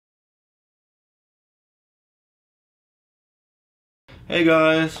Hey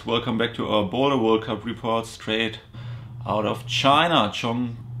guys, welcome back to our Boulder World Cup report straight out of China,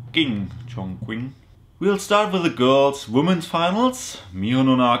 Chongqing. We'll start with the girls' women's finals. Miho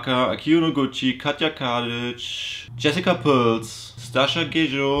Nonaka, Akiyo Noguchi, Katja Kadic, Jessica Pulse, Stasa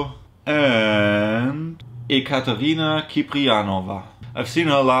Gejo and Ekaterina Kipriianova. I've seen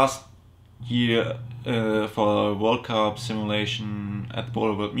her last year for a World Cup simulation at the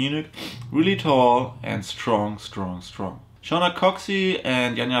Boulder World Munich. Really tall and strong. Shauna Coxey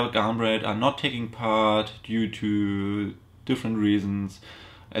and Janja Garnbret are not taking part due to different reasons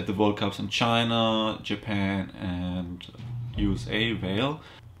at the World Cups in China, Japan and USA, Vale.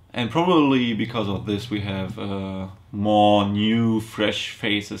 And probably because of this we have more new, fresh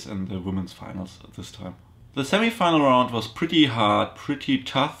faces in the women's finals at this time. The semi-final round was pretty hard, pretty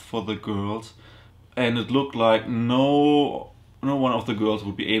tough for the girls, and it looked like no one of the girls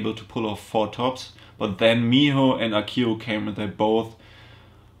would be able to pull off 4 tops. But then Miho and Akiyo came and they both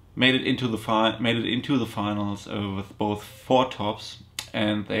made it into the finals with both 4 tops,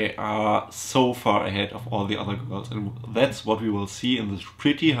 and they are so far ahead of all the other girls, and that's what we will see in this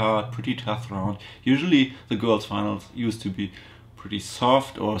pretty hard, pretty tough round. Usually the girls' finals used to be pretty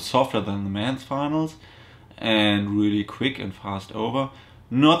soft or softer than the men's finals and really quick and fast over.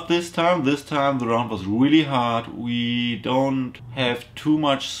 Not this time. This time the round was really hard. We don't have too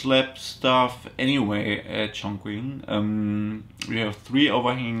much slab stuff anyway at Chongqing. We have 3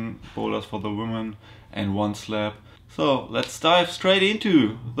 overhanging boulders for the women and 1 slab. So let's dive straight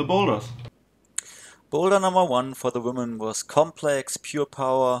into the boulders. Boulder number 1 for the women was complex, pure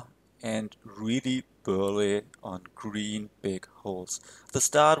power and really burly on green big holes. The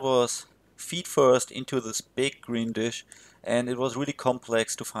start was feet first into this big green dish, and it was really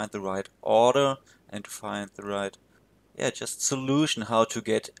complex to find the right order and to find the right just solution how to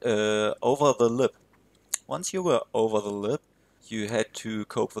get over the lip. Once you were over the lip, you had to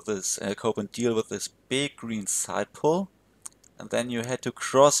cope and deal with this big green side pull, and then you had to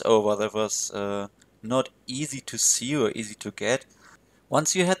cross over. That was not easy to see or easy to get.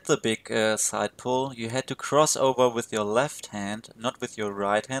 Once you had the big side pull, you had to cross over with your left hand, not with your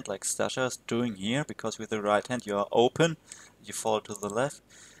right hand like Stasa is doing here, because with the right hand you are open, you fall to the left.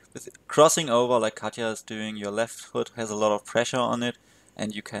 With crossing over like Katja is doing, your left foot has a lot of pressure on it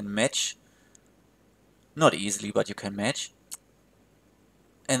and you can match. Not easily, but you can match.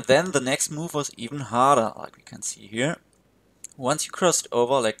 And then the next move was even harder, like we can see here. Once you crossed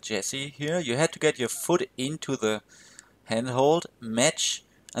over like Jessie here, you had to get your foot into the handhold, match,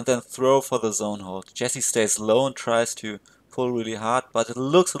 and then throw for the zone hold. Jessie stays low and tries to pull really hard, but it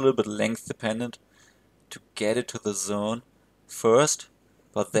looks a little bit length dependent to get it to the zone first,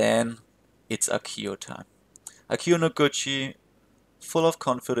 but then it's Akiyo time. Akiyo Noguchi, full of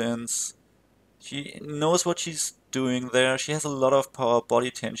confidence. She knows what she's doing there. She has a lot of power,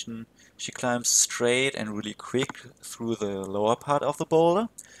 body tension. She climbs straight and really quick through the lower part of the boulder.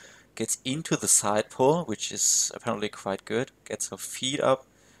 Gets into the side pull, which is apparently quite good, gets her feet up,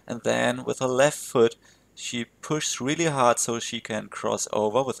 and then with her left foot she pushes really hard so she can cross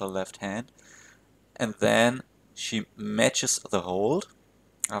over with her left hand, and then she matches the hold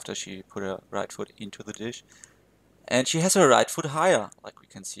after she put her right foot into the dish, and she has her right foot higher, like we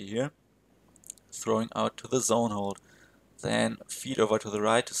can see here, throwing out to the zone hold. Then feet over to the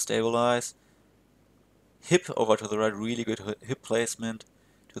right to stabilize, hip over to the right, really good hip placement,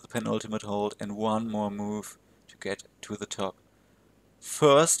 to the penultimate hold, and one more move to get to the top.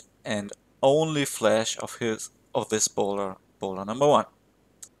 First and only flash of this boulder number 1.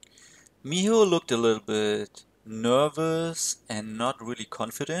 Miho looked a little bit nervous and not really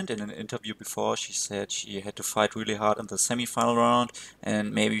confident. In an interview before, she said she had to fight really hard in the semi-final round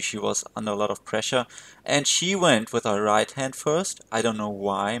and maybe she was under a lot of pressure. And she went with her right hand first. I don't know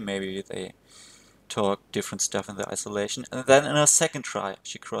why, maybe they talk different stuff in the isolation, and then in her second try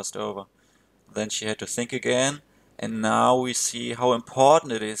she crossed over. Then she had to think again, and now we see how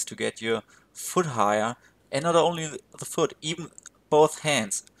important it is to get your foot higher, and not only the foot, even both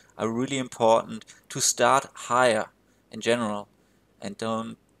hands are really important to start higher in general and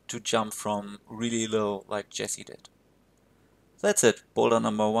don't to jump from really low like Jessie did. That's it, boulder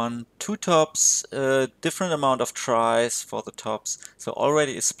number 1, 2 tops, different amount of tries for the tops, so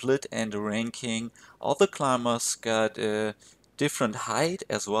already a split and a ranking. All the climbers got a different height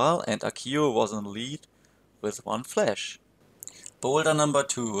as well, and Akiyo was in lead with 1 flash. Boulder number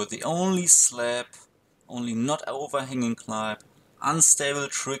 2, the only slab, only not overhanging climb, unstable,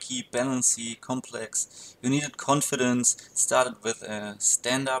 tricky, balancy, complex. You needed confidence, started with a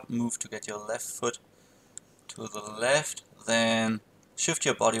stand-up move to get your left foot to the left, then shift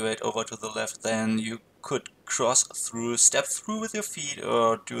your body weight over to the left, then you could cross through, step through with your feet,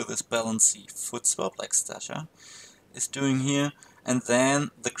 or do this balancy foot swap like Stasa is doing here. And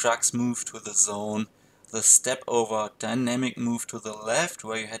then the crux move to the zone, the step over dynamic move to the left,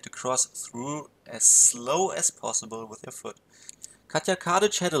 where you had to cross through as slow as possible with your foot. Katja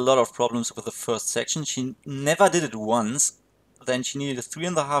Kadic had a lot of problems with the first section. She never did it once, then she needed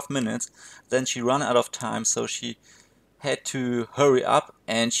 3.5 minutes, then she ran out of time, so she had to hurry up,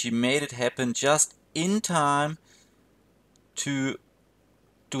 and she made it happen just in time to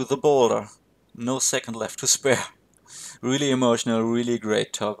do the boulder. No second left to spare. Really emotional, really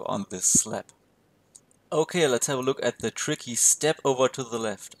great talk on this slab. Okay, let's have a look at the tricky step over to the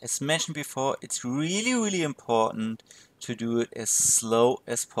left. As mentioned before, it's really important to do it as slow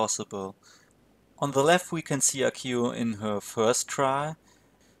as possible. On the left we can see Akiyo in her first try.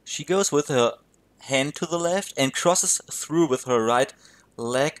 She goes with her hand to the left and crosses through with her right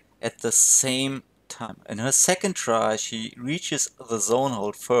leg at the same time. In her second try she reaches the zone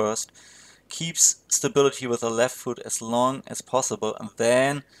hold first, keeps stability with her left foot as long as possible, and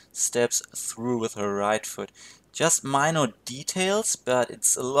then steps through with her right foot. Just minor details, but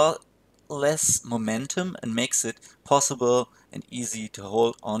it's a lot less momentum and makes it possible and easy to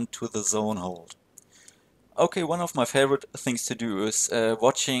hold on to the zone hold. Okay, one of my favorite things to do is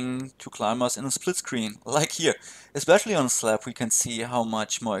watching two climbers in a split screen, like here. Especially on slab we can see how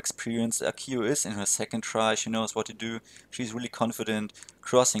much more experienced Akiyo is. In her second try she knows what to do, she's really confident,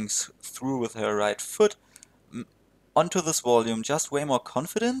 crossing through with her right foot. Onto this volume, just way more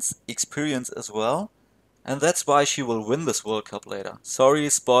confidence, experience as well. And that's why she will win this World Cup later. Sorry,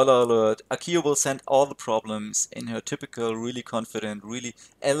 spoiler alert, Akiyo will send all the problems in her typical, really confident, really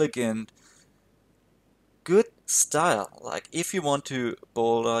elegant, good style. Like if you want to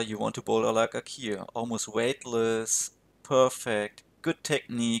boulder, you want to boulder like Akiyo. Almost weightless, perfect, good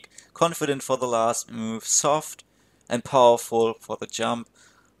technique, confident for the last move, soft and powerful for the jump.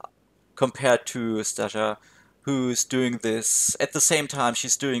 Compared to Stasa, who's doing this at the same time,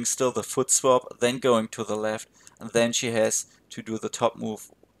 she's doing still the foot swap, then going to the left, and then she has to do the top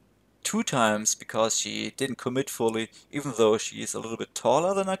move 2 times because she didn't commit fully, even though she is a little bit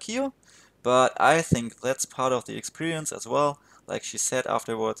taller than Akiyo. But I think that's part of the experience as well. Like she said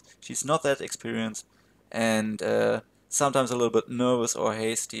afterwards, she's not that experienced and sometimes a little bit nervous or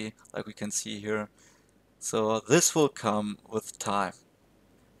hasty, like we can see here. So this will come with time.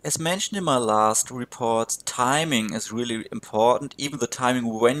 As mentioned in my last report, timing is really important, even the timing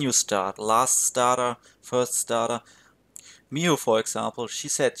when you start. Last starter, first starter. Miho, for example, she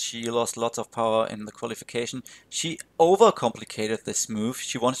said she lost lots of power in the qualification. She overcomplicated this move.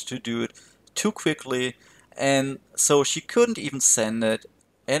 She wanted to do it too quickly, and so she couldn't even send it.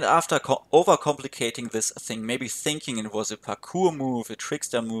 And after overcomplicating this thing, maybe thinking it was a parkour move, a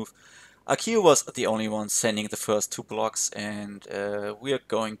trickster move, Akiyo was the only one sending the first 2 blocks, and we are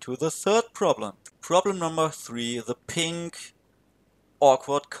going to the third problem. Problem number 3, the pink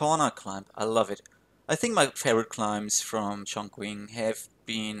awkward corner climb. I love it. I think my favorite climbs from Chongqing have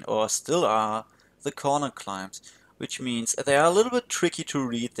been, or still are, the corner climbs, which means they are a little bit tricky to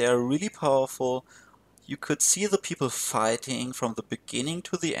read, they are really powerful. You could see the people fighting from the beginning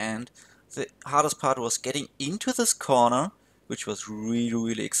to the end. The hardest part was getting into this corner, which was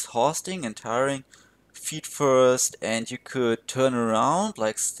really exhausting and tiring. Feet first, and you could turn around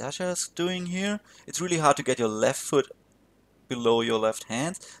like Stasa is doing here. It's really hard to get your left foot below your left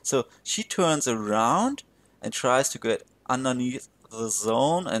hand. So she turns around and tries to get underneath the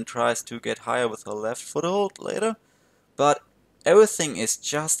zone and tries to get higher with her left foothold later. But everything is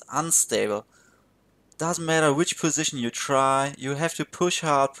just unstable. Doesn't matter which position you try, you have to push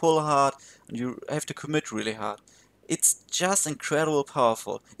hard, pull hard, and you have to commit really hard. It's just incredibly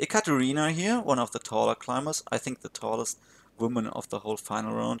powerful. Ekaterina here, one of the taller climbers, I think the tallest woman of the whole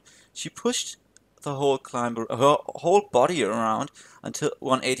final round, she pushed the whole climber, her whole body around until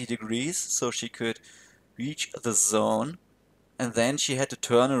 180 degrees so she could reach the zone, and then she had to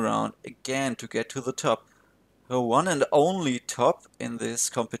turn around again to get to the top. Her one and only top in this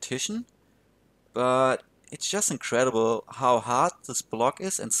competition, but it's just incredible how hard this block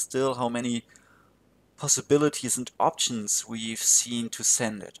is and still how many possibilities and options we've seen to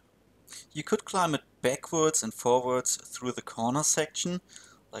send it. You could climb it backwards and forwards through the corner section,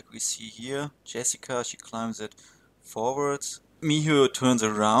 like we see here. Jessica, she climbs it forwards. Miho turns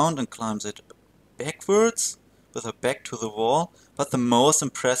around and climbs it backwards with her back to the wall, but the most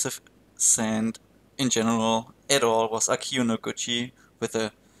impressive send in general at all was Akiyo Noguchi with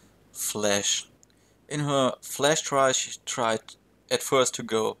a flash. In her flash try, she tried at first to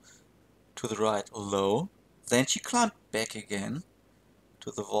go to the right low, then she climbed back again,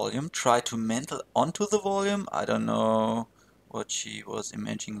 to the volume, tried to mantle onto the volume. I don't know what she was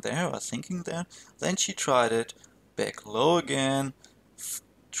imagining there or thinking there. Then she tried it back low again,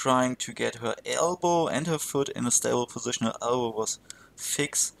 trying to get her elbow and her foot in a stable position. Her elbow was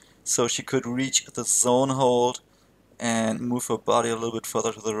fixed so she could reach the zone hold and move her body a little bit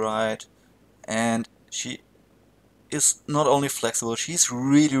further to the right. And she is not only flexible, she's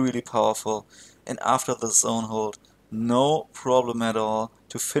really powerful. And after the zone hold, no problem at all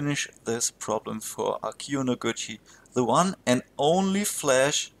to finish this problem for Akiyo Noguchi, the one and only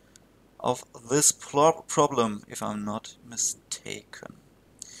flash of this problem, if I'm not mistaken.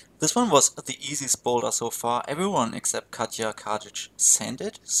 This one was the easiest boulder so far. Everyone except Katja Kadic sent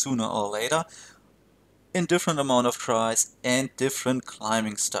it sooner or later in different amount of tries and different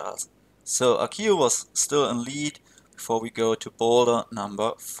climbing styles. So Akiyo was still in lead before we go to boulder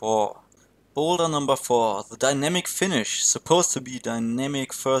number 4. Boulder number 4, the dynamic finish, supposed to be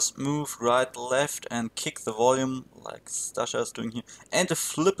dynamic first move, right, left, and kick the volume, like Stasa is doing here, and a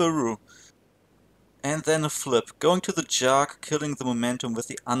flipperoo. And then a flip, going to the jog, killing the momentum with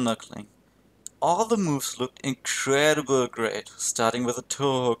the undercling. All the moves looked incredible great, starting with a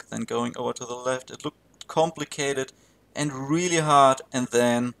toe hook, then going over to the left. It looked complicated and really hard, and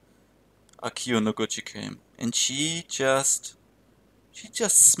then Akiyo Noguchi came, and she just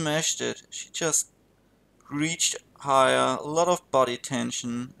smashed it. She just reached higher, a lot of body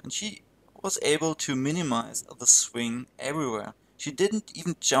tension, and she was able to minimize the swing everywhere. She didn't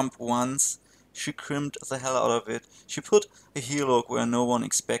even jump once. She crimped the hell out of it. She put a heel hook where no one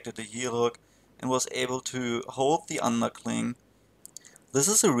expected a heel hook and was able to hold the undercling. This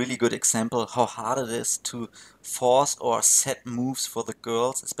is a really good example how hard it is to force or set moves for the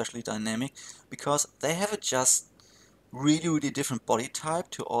girls, especially dynamic, because they have a just really different body type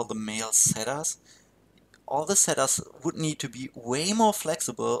to all the male setters. All the setters would need to be way more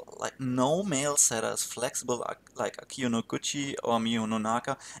flexible, like no male setter is flexible like Akiyo Noguchi or Miho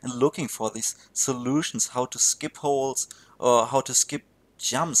Nonaka, and looking for these solutions, how to skip holds or how to skip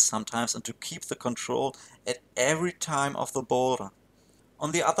jumps sometimes and to keep the control at every time of the boulder.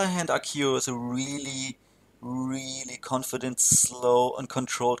 On the other hand, Akiyo is a really confident, slow and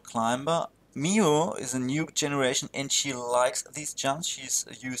controlled climber. Miho is a new generation and she likes these jumps, she's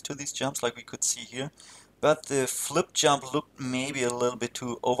used to these jumps like we could see here. But the flip jump looked maybe a little bit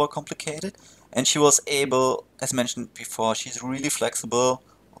too overcomplicated, and she was able, as mentioned before, she's really flexible,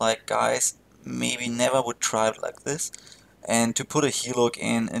 like guys maybe never would try it like this, and to put a heel hook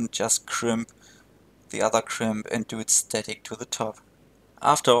in and just crimp the other crimp and do it static to the top.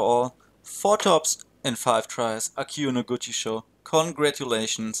 After all, 4 tops in 5 tries, Akiyo Noguchi show.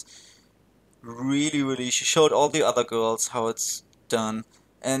 Congratulations. Really, she showed all the other girls how it's done.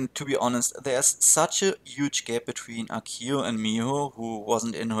 And to be honest, there's such a huge gap between Akiyo and Miho, who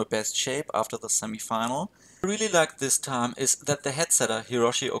wasn't in her best shape after the semi-final. What I really like this time is that the head setter,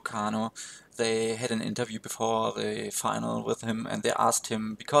 Hiroshi Okano, they had an interview before the final with him and they asked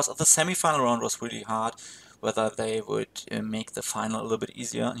him, because the semi-final round was really hard, whether they would make the final a little bit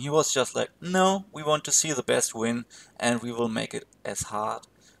easier. And he was just like, no, we want to see the best win and we will make it as hard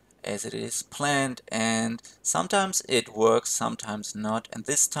as it is planned, and sometimes it works, sometimes not, and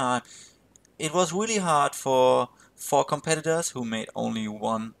this time it was really hard for 4 competitors who made only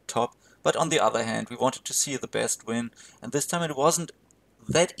 1 top, but on the other hand we wanted to see the best win, and this time it wasn't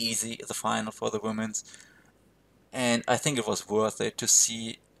that easy, the final for the women's, and I think it was worth it to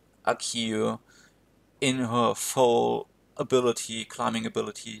see Akiyo in her full ability, climbing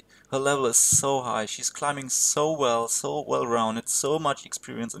ability. Her level is so high, she's climbing so well-rounded, so much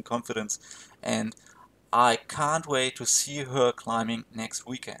experience and confidence, and I can't wait to see her climbing next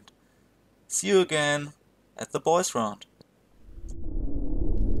weekend. See you again at the boys round.